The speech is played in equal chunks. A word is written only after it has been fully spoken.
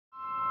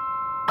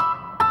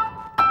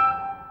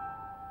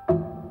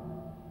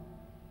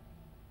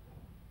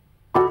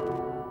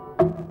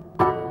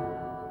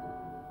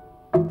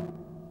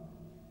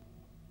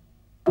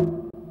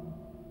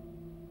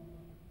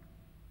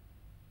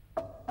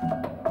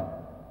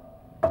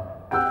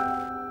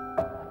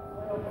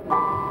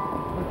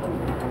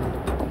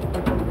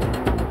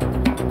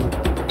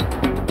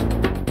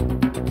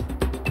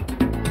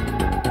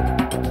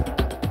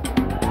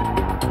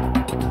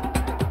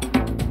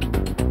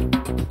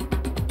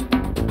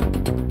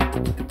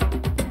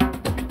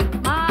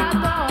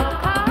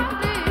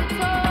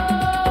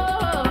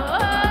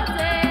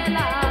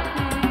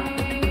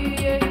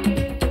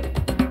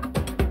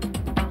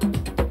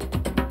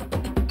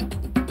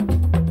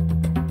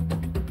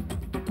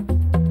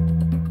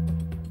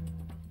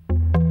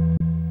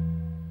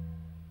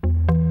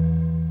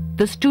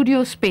The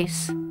studio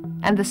space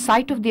and the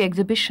site of the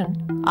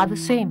exhibition are the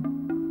same.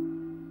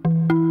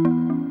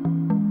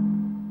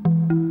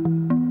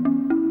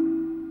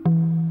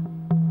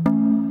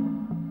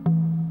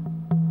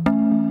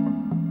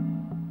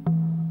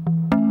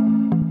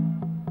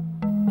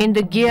 In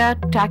the gear,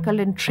 tackle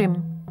and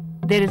trim,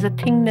 there is a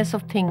thingness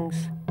of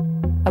things,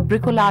 a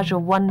bricolage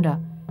of wonder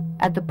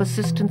at the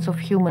persistence of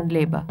human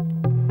labor.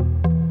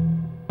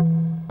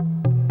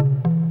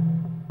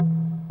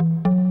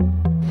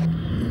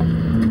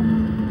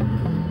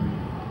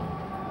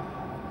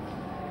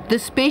 The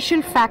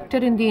spatial factor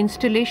in the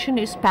installation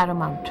is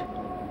paramount.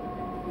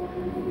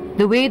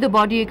 The way the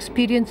body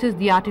experiences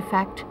the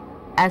artifact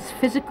as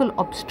physical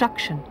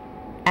obstruction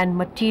and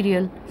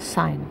material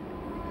sign.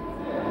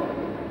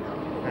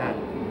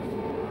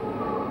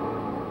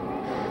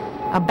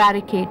 A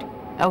barricade,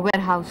 a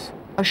warehouse,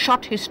 a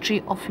short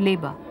history of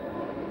labor.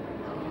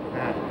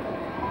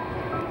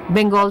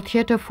 Bengal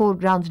theatre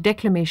foregrounds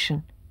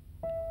declamation.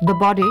 The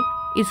body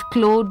is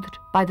clothed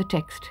by the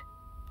text.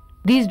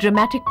 These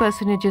dramatic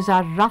personages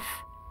are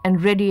rough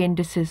and ready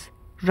indices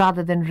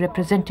rather than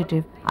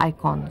representative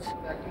icons.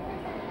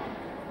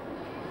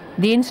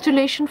 The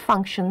installation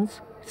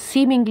functions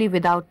seemingly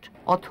without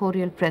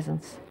authorial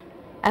presence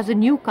as a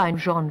new kind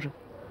of genre.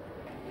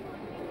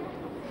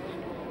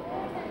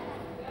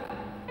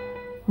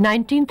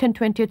 19th and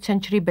 20th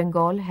century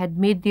Bengal had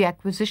made the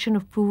acquisition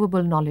of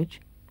provable knowledge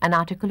an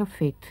article of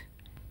faith.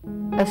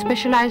 A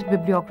specialized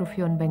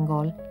bibliography on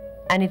Bengal,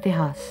 an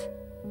itihas,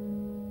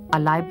 a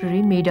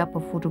library made up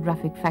of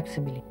photographic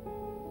facsimile,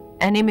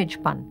 an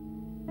image pun.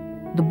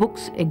 The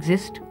books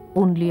exist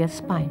only as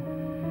spine.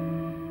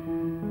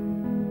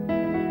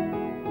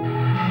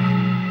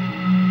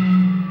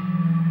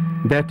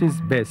 That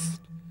is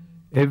best.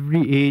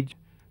 Every age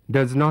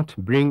does not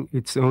bring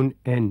its own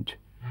end,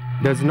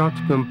 does not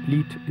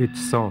complete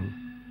its song.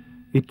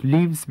 It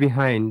leaves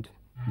behind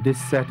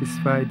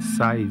dissatisfied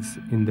sighs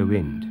in the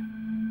wind.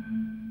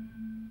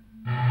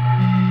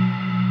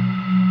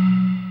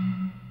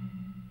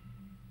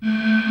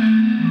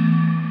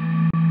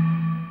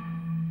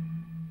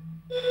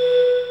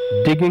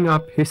 Digging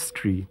up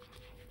history,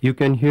 you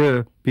can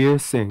hear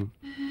piercing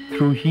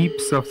through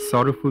heaps of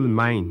sorrowful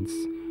minds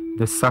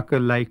the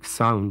sucker-like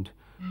sound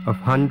of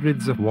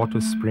hundreds of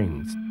water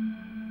springs.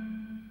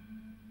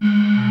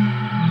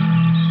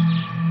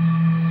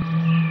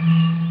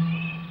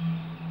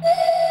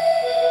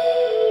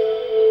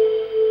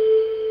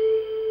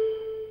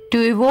 To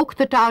evoke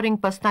the towering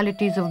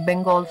personalities of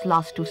Bengal's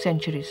last 2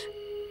 centuries,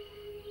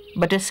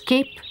 but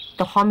escape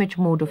the homage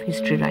mode of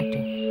history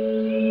writing.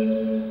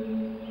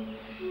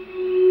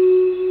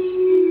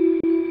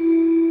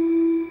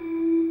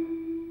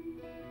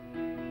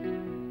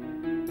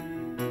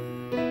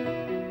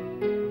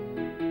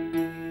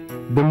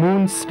 The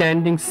moon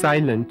standing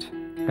silent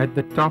at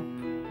the top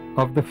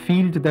of the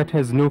field that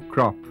has no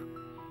crop.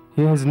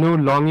 He has no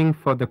longing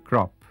for the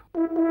crop.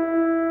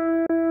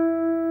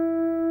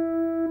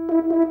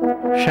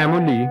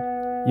 Shamoli,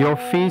 your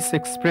face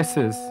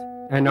expresses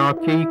an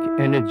archaic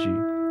energy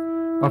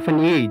of an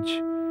age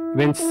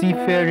when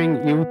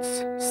seafaring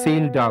youths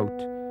sailed out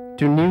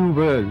to new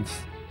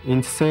worlds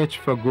in search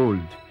for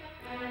gold,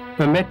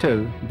 a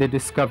metal they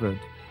discovered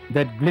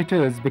that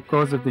glitters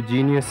because of the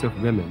genius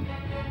of women.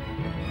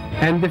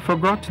 And they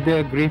forgot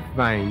their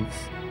grapevines,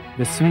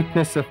 the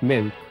sweetness of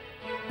milk,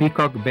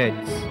 peacock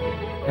beds,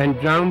 and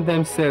drowned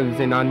themselves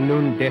in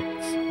unknown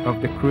depths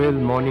of the cruel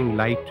morning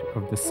light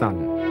of the sun.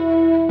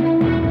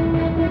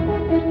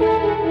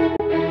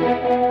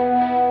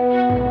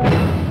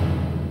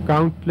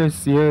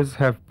 Countless years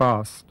have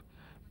passed.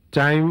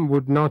 Time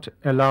would not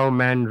allow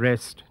man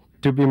rest,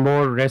 to be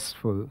more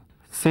restful.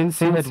 Since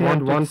he had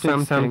wanted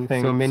something,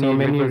 so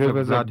many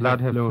rivers of blood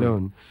have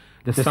flown.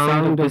 The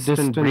sound of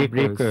distant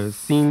breakers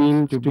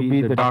seemed to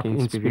be the dark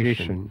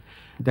inspiration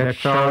that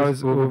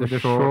showers over the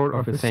shore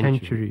of a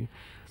century.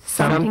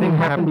 Something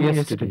happened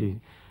yesterday.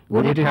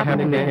 Would it happen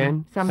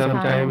again,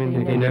 sometime in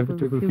the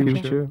inevitable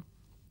future?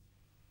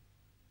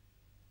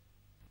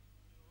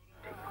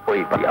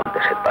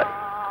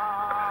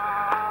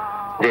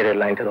 যে rail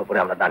লাইনটার উপরে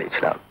আমরা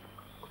দাঁড়িয়েছিলাম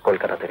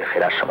কলকাতা থেকে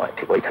ফেরার সময়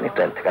ঠিক ওইখানে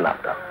train থেকে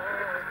নামতাম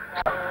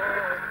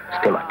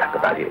স্টিমার থাকতো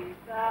দাঁড়িয়ে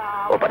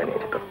ওপারে নিয়ে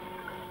যেত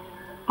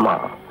মা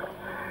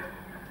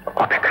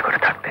অপেক্ষা করে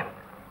থাকতেন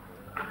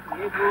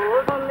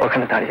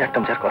ওখানে দাঁড়িয়ে একটা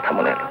যার কথা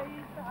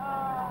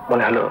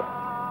মনে হলো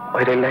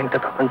ওই রেল লাইনটা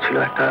তখন ছিল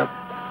একটা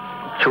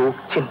যোগ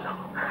চিহ্ন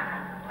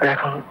আর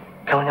এখন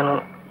কেমন যেন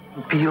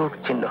বিয়োগ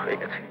চিহ্ন হয়ে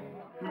গেছে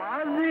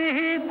মাঝি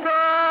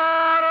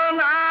তোর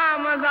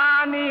নাম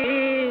জানি